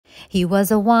He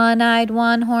was a one-eyed,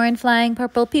 one-horned, flying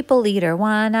purple people eater.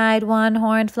 One-eyed,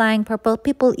 one-horned, flying purple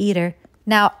people eater.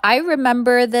 Now, I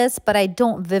remember this, but I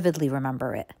don't vividly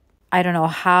remember it. I don't know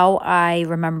how I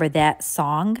remember that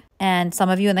song. And some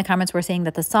of you in the comments were saying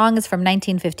that the song is from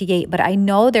 1958, but I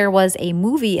know there was a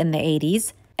movie in the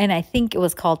 80s, and I think it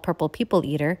was called Purple People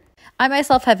Eater. I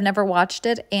myself have never watched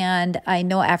it, and I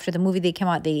know after the movie they came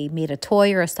out, they made a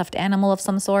toy or a stuffed animal of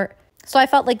some sort. So I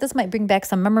felt like this might bring back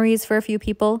some memories for a few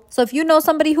people. So if you know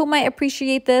somebody who might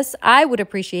appreciate this, I would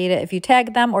appreciate it if you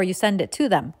tag them or you send it to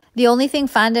them. The only thing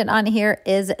fondant on here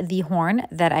is the horn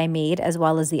that I made, as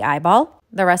well as the eyeball.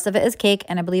 The rest of it is cake,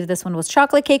 and I believe this one was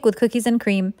chocolate cake with cookies and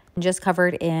cream, just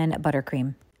covered in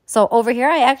buttercream. So over here,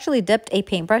 I actually dipped a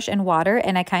paintbrush in water,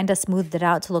 and I kind of smoothed it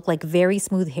out to look like very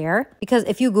smooth hair. Because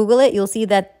if you Google it, you'll see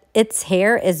that its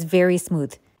hair is very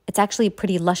smooth. It's actually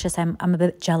pretty luscious. I'm a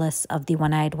bit jealous of the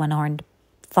one-eyed, one-horned,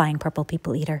 flying purple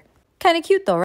people eater. Kind of cute though, right?